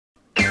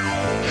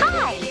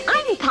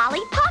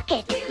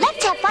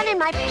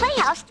my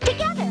playhouse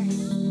together.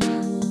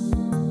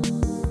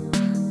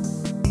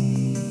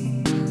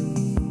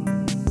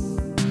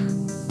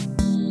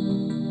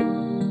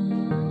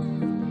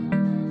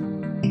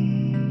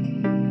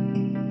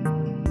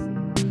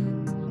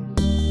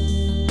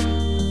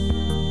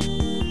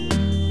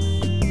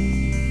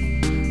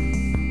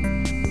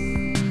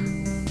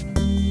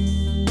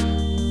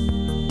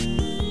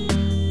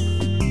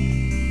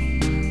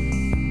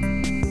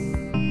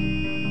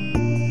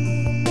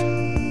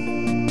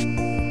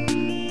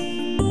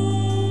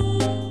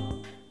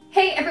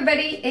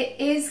 It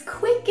is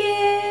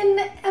Quicken,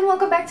 and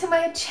welcome back to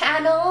my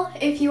channel.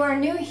 If you are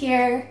new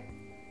here,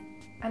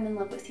 I'm in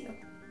love with you.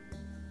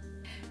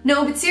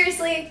 No, but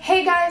seriously,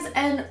 hey guys,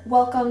 and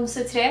welcome.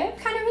 So today I have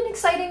kind of an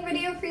exciting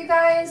video for you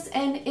guys,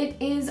 and it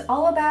is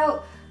all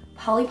about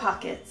Polly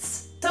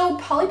Pockets. So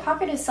Polly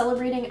Pocket is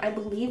celebrating, I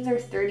believe, their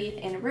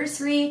 30th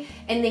anniversary,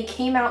 and they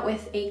came out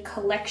with a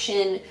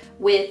collection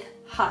with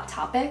Hot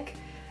Topic.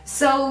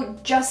 So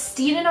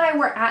Justine and I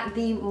were at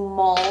the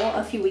mall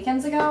a few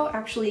weekends ago,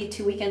 actually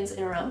 2 weekends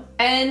in a row,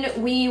 and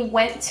we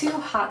went to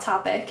Hot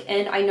Topic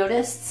and I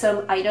noticed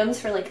some items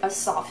for like a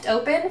soft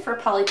open for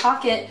Polly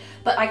Pocket,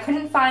 but I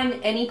couldn't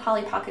find any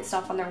Polly Pocket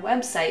stuff on their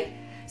website.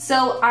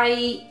 So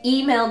I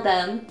emailed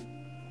them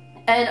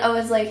and I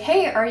was like,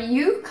 hey, are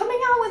you coming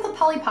out with a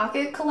Polly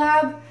Pocket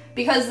collab?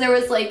 Because there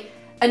was like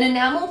an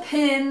enamel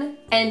pin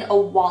and a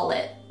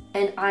wallet,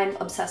 and I'm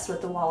obsessed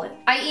with the wallet.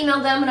 I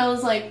emailed them and I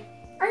was like,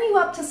 are you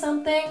up to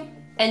something?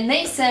 And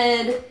they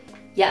said,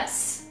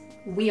 yes,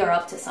 we are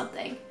up to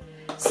something.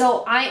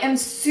 So I am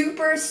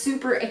super,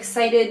 super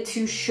excited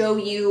to show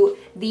you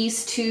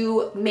these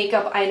two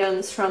makeup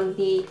items from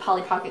the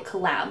Polly Pocket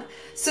collab.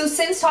 So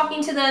since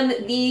talking to them,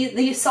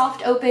 the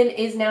soft open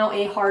is now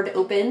a hard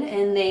open,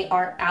 and they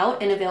are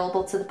out and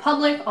available to the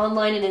public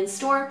online and in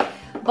store.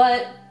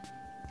 But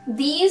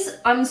these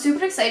I'm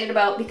super excited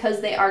about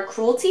because they are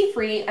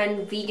cruelty-free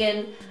and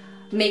vegan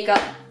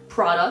makeup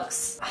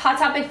products. Hot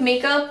Topic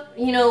makeup,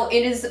 you know,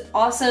 it is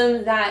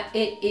awesome that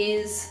it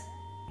is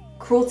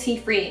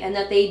cruelty-free and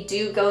that they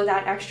do go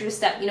that extra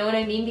step, you know what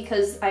I mean?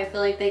 Because I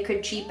feel like they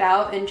could cheap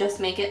out and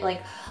just make it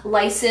like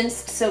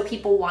licensed so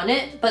people want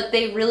it, but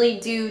they really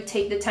do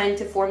take the time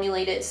to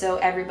formulate it so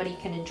everybody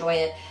can enjoy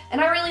it. And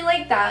I really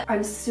like that.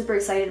 I'm super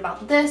excited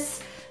about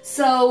this.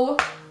 So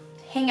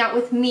hang out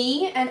with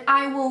me and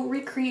I will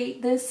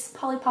recreate this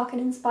Polly Pocket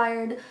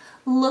inspired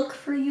look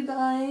for you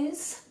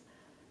guys.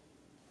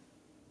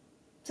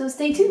 So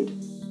stay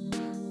tuned.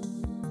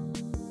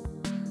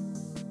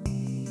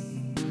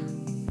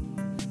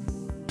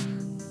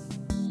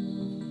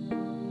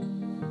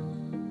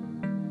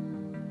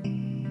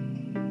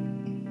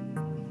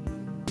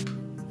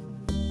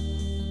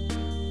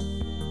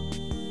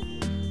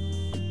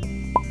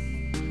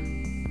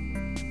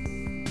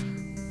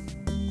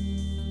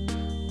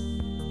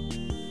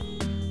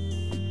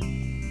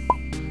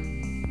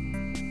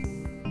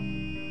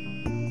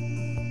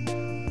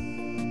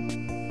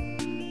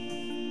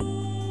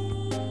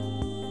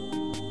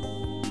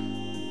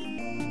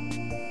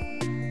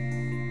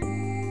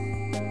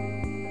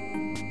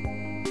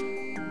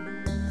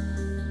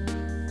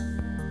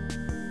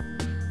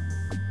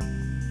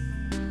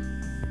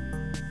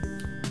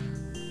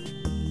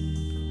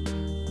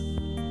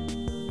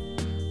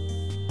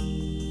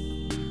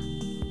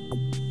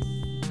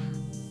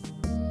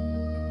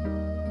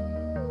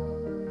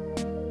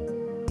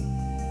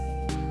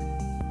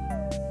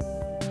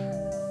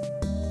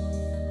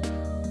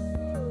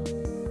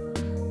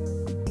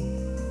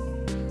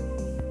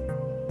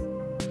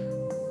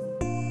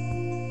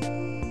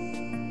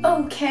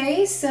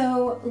 Okay,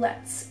 so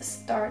let's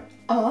start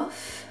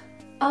off.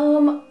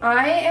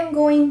 I am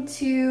going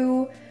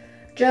to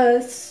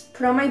just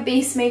put on my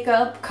base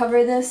makeup,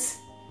 cover this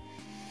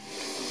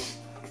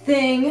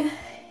thing,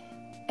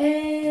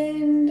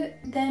 and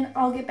then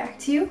I'll get back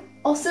to you.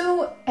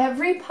 Also,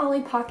 every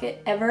Polly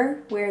Pocket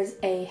ever wears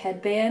a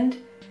headband,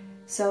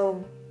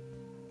 so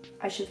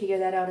I should figure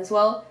that out as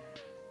well.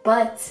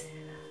 But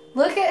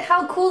look at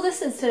how cool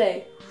this is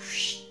today.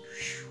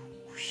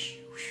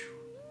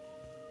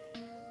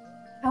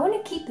 I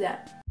want to keep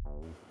that.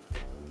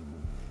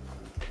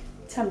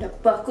 Time to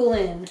buckle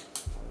in.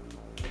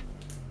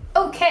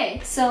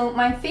 Okay, so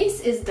my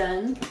face is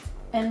done,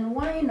 and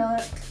why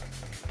not?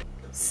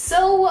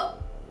 So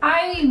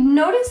I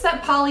noticed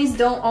that Pollys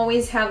don't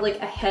always have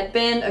like a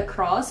headband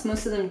across,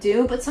 most of them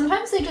do, but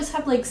sometimes they just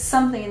have like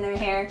something in their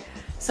hair.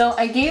 So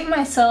I gave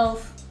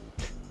myself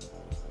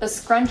a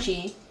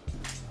scrunchie.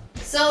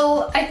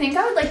 So I think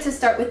I would like to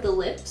start with the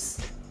lips.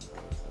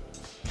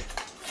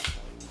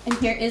 And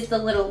here is the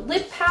little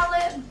lip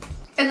palette.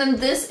 And then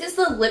this is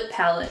the lip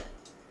palette.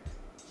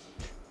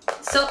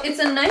 So it's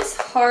a nice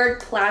hard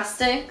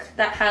plastic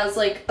that has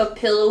like a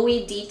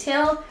pillowy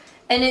detail.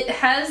 And it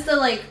has the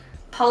like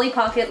Polly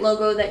Pocket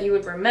logo that you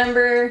would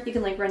remember. You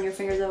can like run your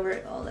fingers over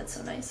it. Oh, that's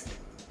so nice.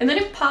 And then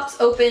it pops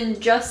open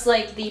just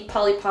like the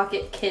Polly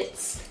Pocket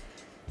kits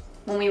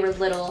when we were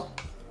little.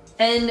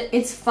 And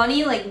it's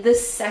funny, like the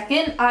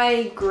second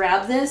I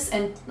grabbed this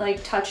and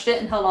like touched it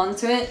and held on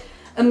to it,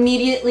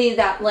 immediately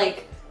that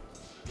like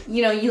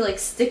you know, you like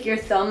stick your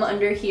thumb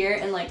under here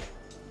and like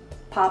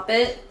pop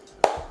it.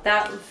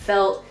 That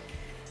felt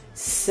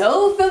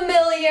so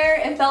familiar.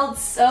 It felt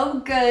so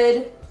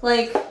good.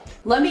 Like,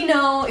 let me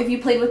know if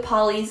you played with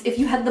polys, if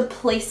you had the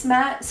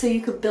placemat so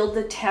you could build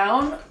the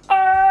town.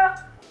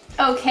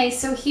 Okay,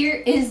 so here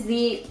is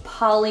the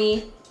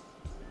poly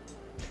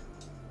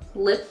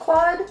lip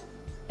quad.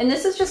 And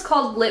this is just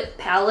called lip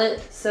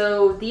palette.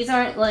 So these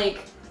aren't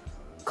like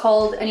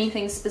called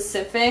anything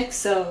specific.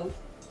 So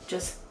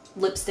just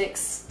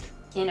lipsticks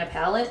in a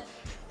palette.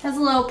 Has a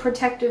little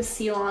protective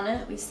seal on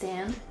it. We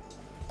stand.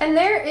 And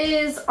there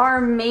is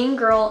our main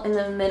girl in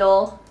the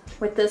middle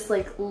with this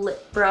like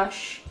lip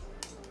brush.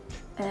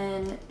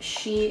 And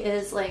she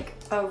is like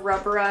a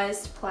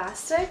rubberized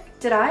plastic.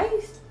 Did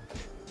I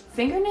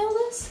fingernail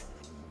this?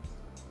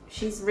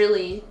 She's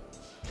really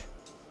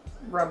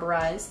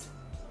rubberized.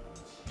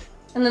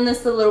 And then this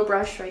is the little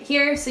brush right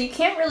here. So you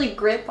can't really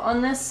grip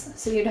on this,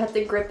 so you'd have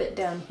to grip it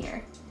down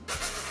here.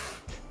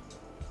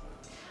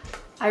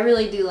 I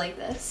really do like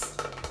this.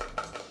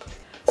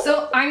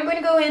 So I'm going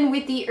to go in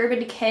with the Urban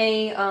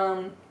Decay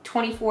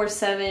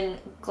 24/7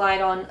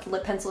 Glide On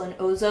Lip Pencil in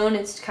Ozone.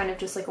 It's kind of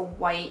just like a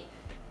white,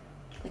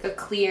 like a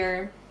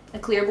clear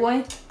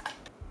boy.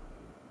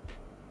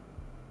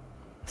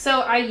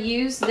 So I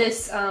use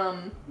this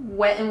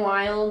Wet n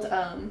Wild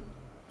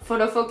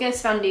Photo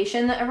Focus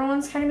foundation that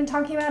everyone's kind of been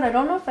talking about. I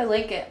don't know if I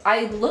like it.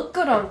 I look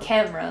good on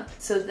camera,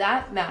 so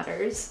that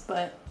matters,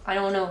 but I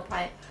don't know if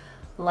I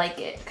like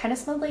it. Kind of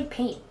smelled like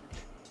paint.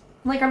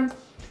 Like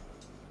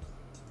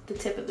the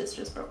tip of this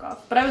just broke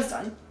off, but I was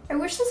done. I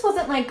wish this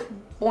wasn't like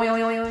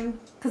boing,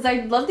 because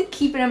I'd love to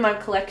keep it in my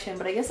collection,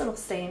 but I guess it'll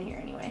stay in here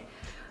anyway.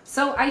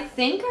 So I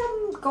think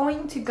I'm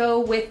going to go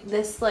with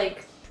this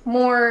like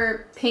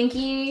more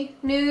pinky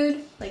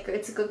nude. Like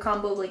it's a good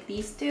combo of like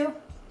these two.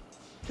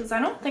 Because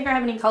I don't think I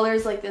have any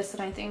colors like this,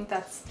 and I think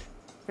that's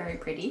very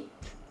pretty.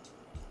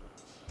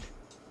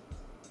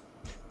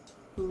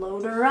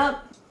 Load her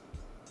up.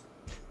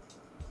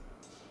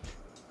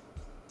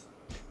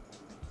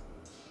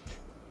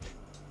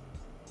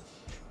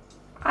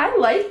 I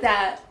like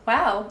that.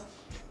 Wow.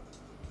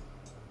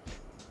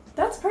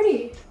 That's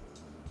pretty.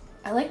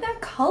 I like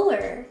that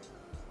color.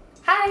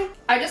 Hi.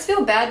 I just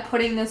feel bad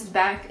putting this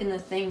back in the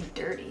thing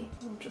dirty.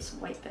 I'll just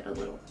wipe it a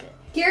little bit.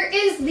 Here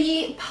is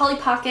the Polly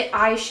Pocket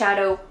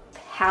eyeshadow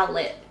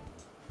palette.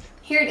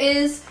 Here it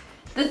is.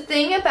 The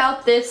thing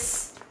about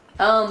this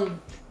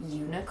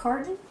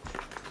unicorn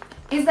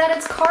is that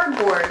it's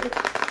cardboard.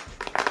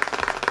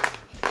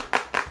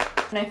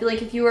 And I feel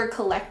like if you were a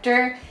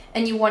collector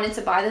and you wanted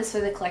to buy this for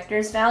the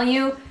collector's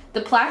value,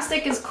 the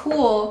plastic is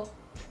cool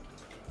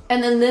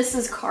and then this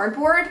is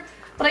cardboard,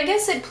 but I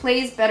guess it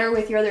plays better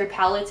with your other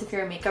palettes if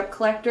you're a makeup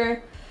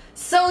collector.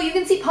 So you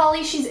can see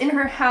Polly, she's in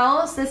her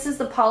house. This is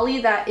the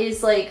Polly that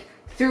is like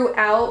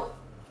throughout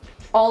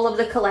all of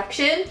the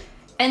collection.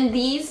 And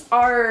these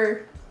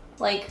are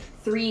like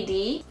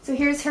 3D. So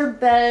here's her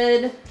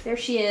bed, there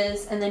she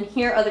is. And then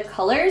here are the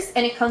colors,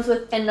 and it comes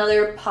with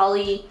another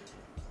Polly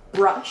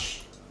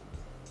brush.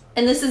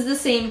 And this is the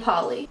same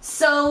Polly.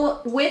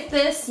 So with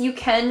this, you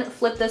can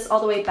flip this all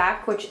the way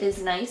back, which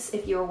is nice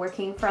if you're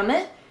working from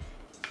it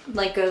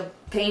like a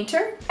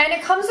painter. And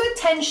it comes with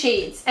 10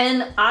 shades,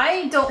 and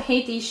I don't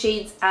hate these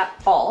shades at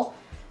all.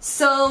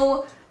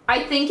 So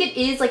I think it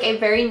is like a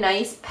very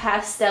nice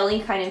pastel-y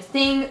kind of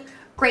thing.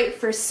 Great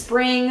for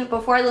spring.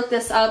 Before I looked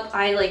this up,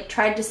 I like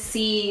tried to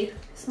see,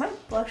 is my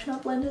blush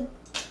not blended?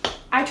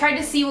 I tried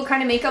to see what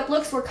kind of makeup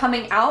looks were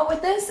coming out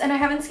with this, and I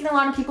haven't seen a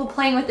lot of people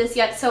playing with this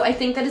yet, so I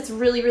think that it's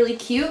really, really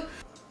cute.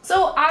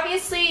 So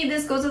obviously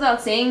this goes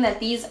without saying that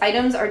these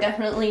items are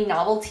definitely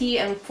novelty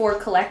and for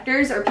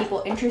collectors or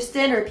people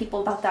interested or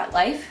people about that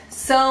life.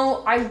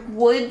 So I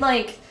would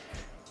like,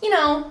 you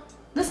know,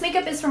 this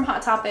makeup is from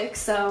Hot Topic,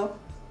 so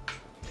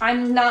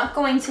I'm not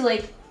going to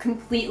like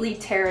completely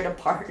tear it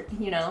apart,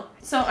 you know.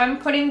 So I'm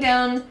putting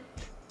down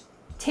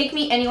Take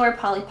Me Anywhere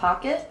Polly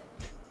Pocket.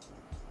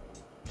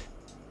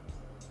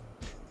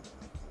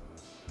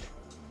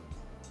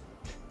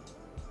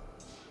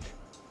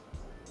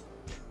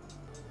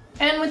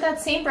 And with that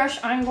same brush,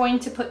 I'm going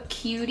to put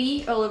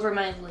Cutie all over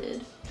my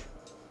lid.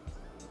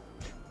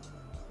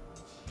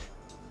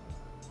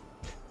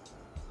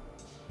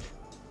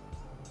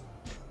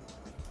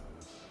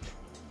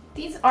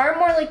 These are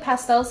more like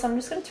pastels, so I'm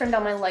just going to turn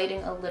down my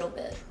lighting a little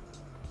bit.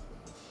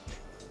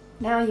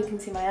 Now you can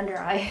see my under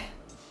eye.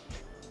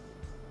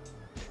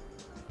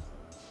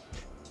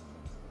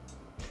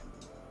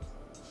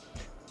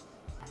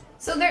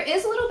 So there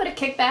is a little bit of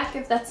kickback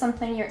if that's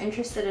something you're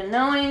interested in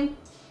knowing.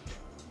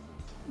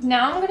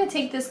 Now I'm going to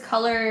take this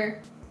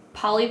color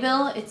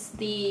Polyville, it's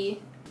the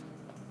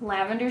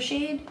lavender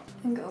shade,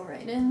 and go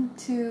right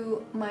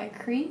into my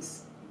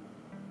crease.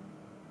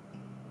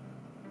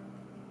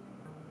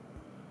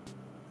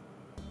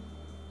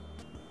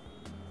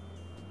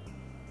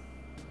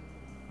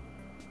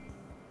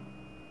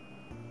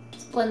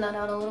 Just blend that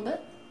out a little bit.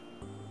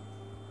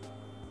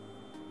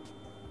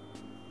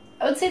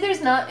 I would say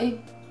there's not a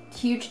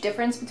huge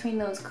difference between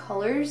those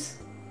colors,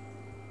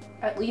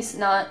 at least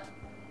not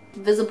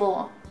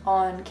visible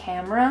on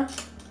camera.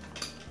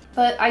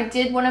 But I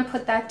did want to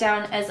put that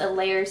down as a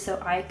layer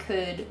so I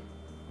could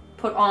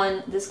put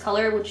on this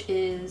color, which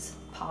is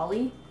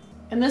Poly.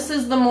 And this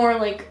is the more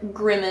like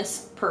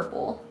Grimace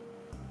purple.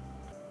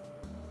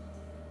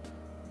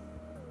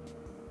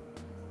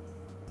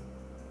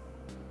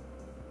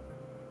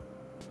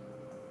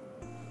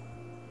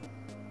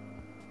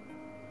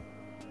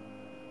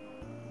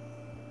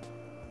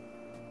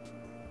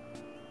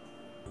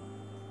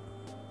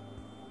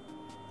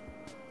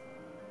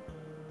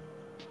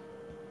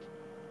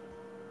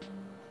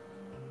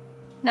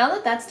 Now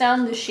that that's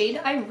down, the shade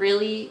I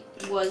really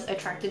was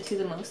attracted to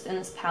the most in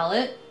this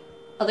palette,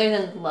 other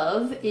than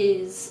Love,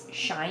 is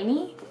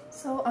Shiny.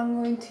 So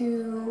I'm going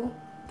to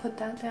put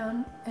that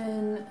down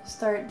and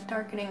start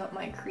darkening up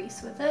my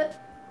crease with it.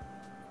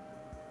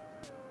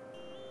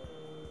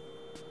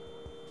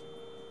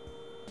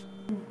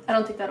 I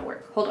don't think that'll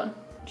work. Hold on.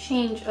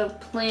 Change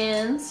of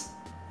plans.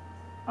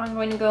 I'm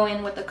going to go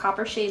in with the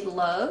copper shade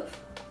Love.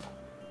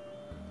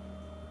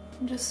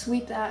 And just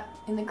sweep that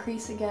in the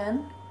crease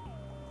again.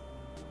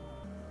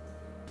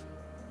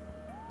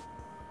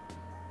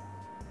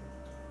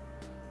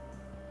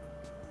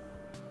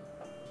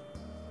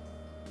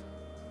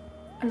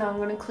 And now I'm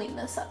going to clean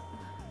this up.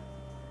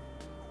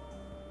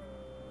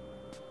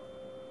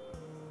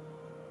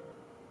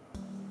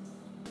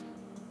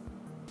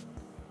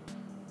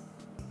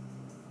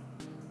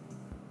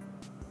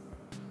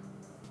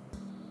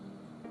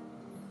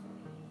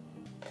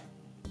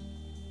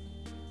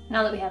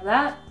 Now that we have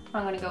that,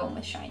 I'm going to go in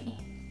with Shiny.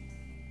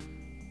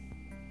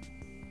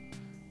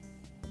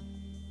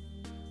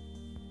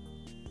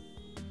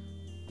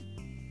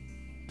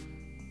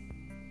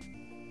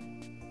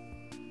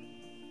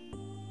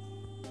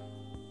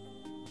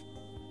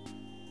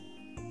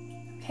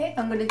 Okay,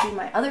 I'm gonna do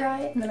my other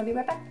eye and then I'll be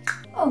right back.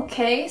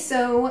 Okay,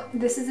 so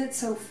this is it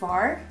so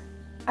far.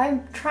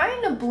 I'm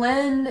trying to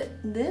blend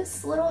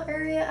this little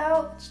area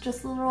out. It's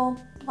just a little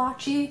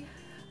blotchy,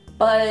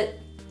 but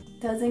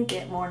doesn't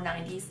get more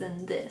 90s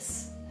than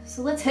this.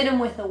 So let's hit him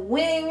with a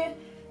wing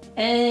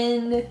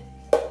and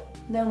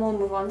then we'll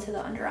move on to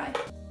the under eye.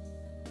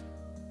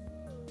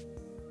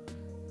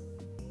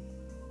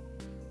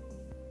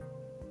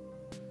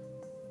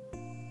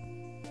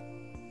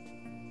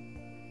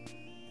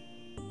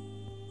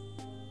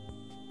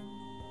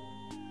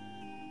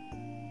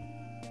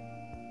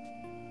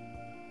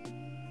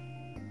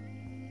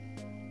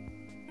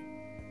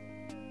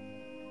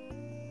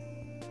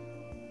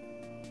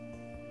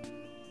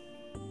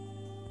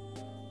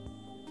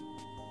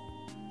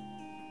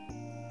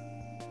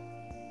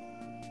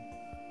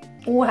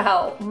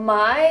 Wow,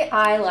 my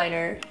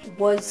eyeliner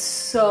was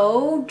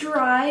so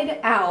dried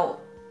out.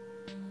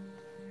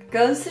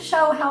 Goes to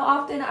show how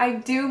often I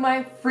do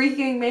my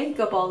freaking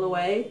makeup all the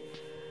way.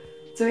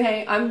 So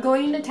hey, I'm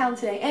going into town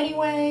today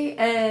anyway,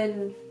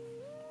 and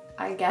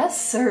I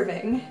guess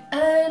serving.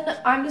 And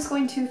I'm just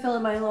going to fill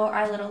in my lower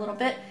eyelid a little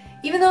bit,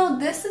 even though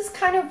this is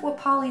kind of what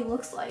Polly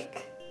looks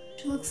like.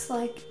 She looks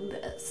like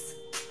this.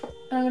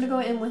 And I'm gonna go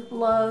in with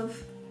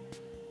Love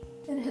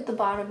and hit the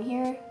bottom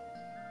here.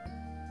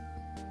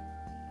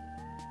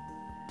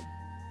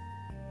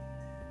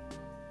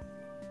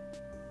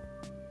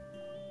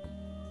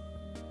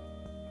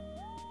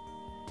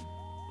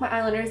 My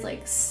eyeliner is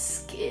like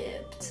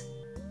skipped.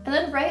 And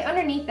then right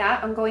underneath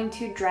that, I'm going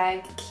to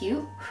drag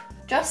Cute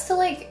just to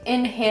like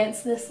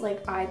enhance this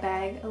like eye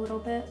bag a little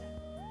bit.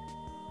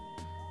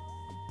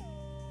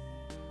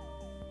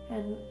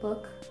 And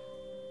look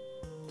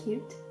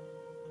cute.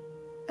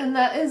 And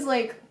that is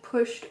like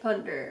pushed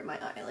under my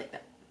eye like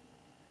that.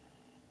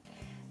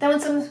 Then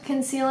with some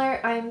concealer,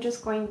 I'm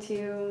just going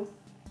to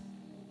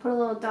put a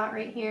little dot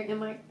right here in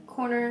my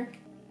corner,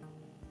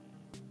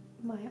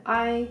 my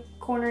eye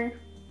corner.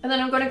 And then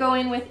I'm going to go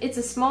in with It's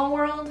a Small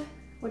World,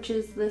 which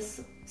is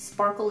this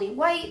sparkly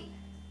white,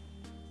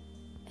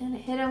 and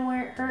hit him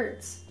where it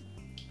hurts.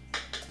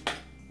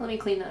 Let me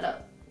clean that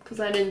up, because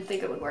I didn't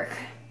think it would work.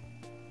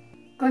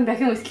 Going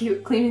back in with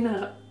Cute, cleaning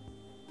that up.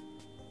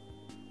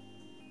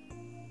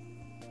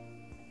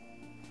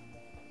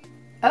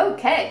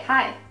 Okay,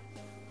 hi.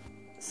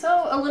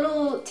 So a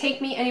little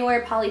Take Me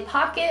Anywhere Polly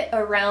Pocket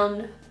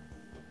around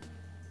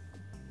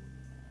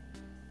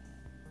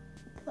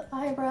the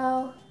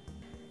eyebrow.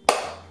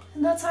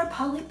 And that's our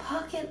Polly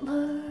Pocket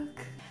look.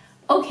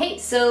 Okay,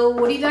 so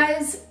what do you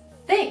guys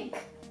think?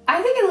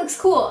 I think it looks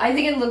cool. I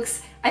think it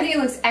looks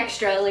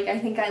extra. Like, I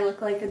think I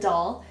look like a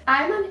doll.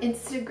 I'm on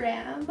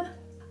Instagram.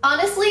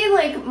 Honestly,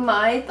 like,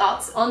 my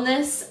thoughts on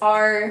this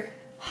are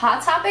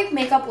Hot Topic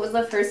makeup was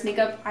the first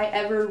makeup I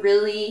ever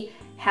really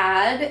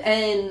had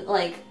and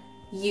like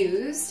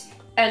used.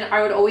 And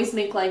I would always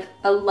make like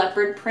a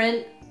leopard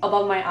print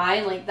above my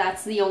eye. Like,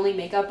 that's the only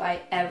makeup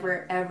I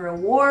ever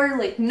wore.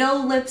 Like,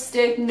 no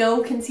lipstick,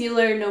 no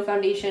concealer, no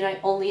foundation.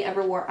 I only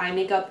ever wore eye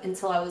makeup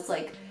until I was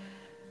like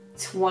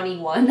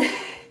 21.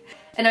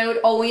 And I would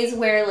always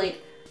wear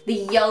like the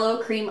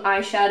yellow cream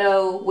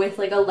eyeshadow with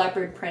like a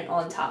leopard print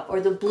on top,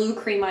 or the blue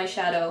cream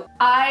eyeshadow.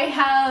 I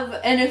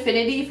have an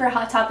affinity for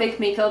Hot Topic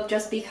makeup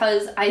just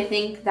because I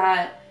think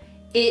that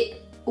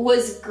it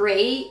was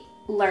great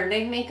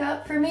learning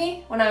makeup for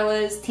me when I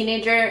was a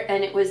teenager,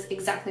 and it was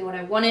exactly what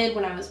I wanted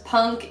when I was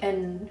punk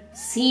and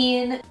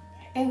scene.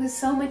 It was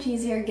so much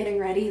easier getting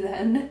ready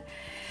then.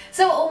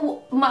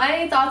 So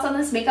my thoughts on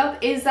this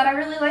makeup is that I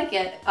really like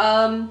it.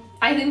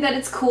 I think that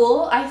it's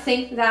cool. I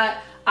think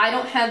that I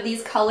don't have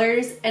these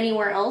colors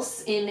anywhere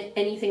else in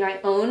anything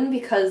I own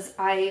because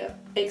I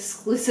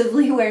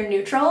exclusively wear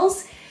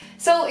neutrals.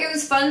 So it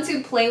was fun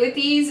to play with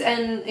these,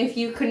 and if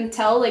you couldn't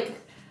tell, like,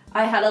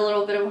 I had a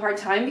little bit of a hard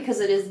time because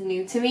it is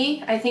new to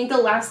me. I think the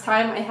last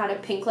time I had a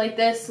pink like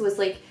this was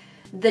like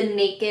the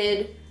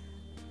Naked,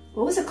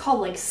 what was it called,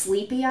 like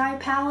Sleepy Eye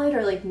palette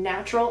or like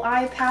Natural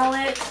Eye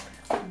palette?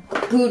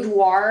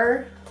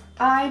 Boudoir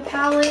Eye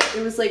palette.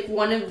 It was like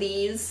one of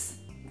these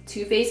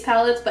Too Faced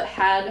palettes but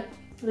had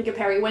like a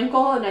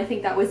periwinkle, and I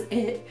think that was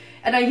it.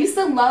 And I used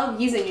to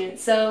love using it,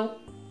 so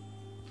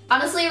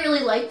honestly I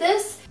really like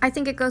this. I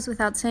think it goes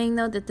without saying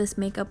though that this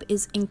makeup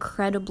is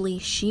incredibly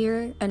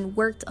sheer and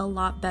worked a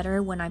lot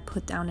better when I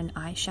put down an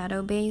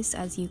eyeshadow base,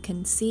 as you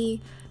can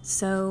see.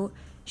 So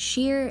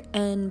sheer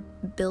and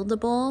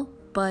buildable,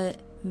 but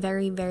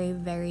very, very,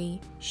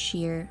 very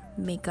sheer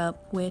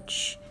makeup,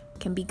 which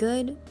can be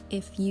good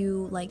if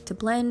you like to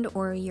blend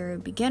or you're a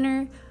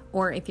beginner,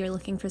 or if you're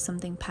looking for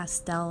something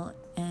pastel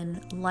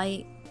and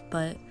light.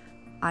 But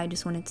I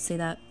just wanted to say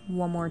that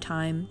one more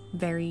time,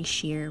 very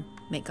sheer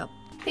makeup.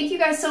 Thank you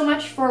guys so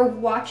much for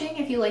watching.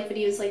 If you like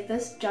videos like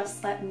this,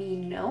 just let me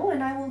know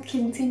and I will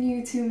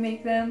continue to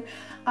make them.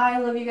 I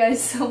love you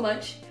guys so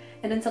much,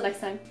 and until next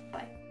time,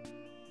 bye.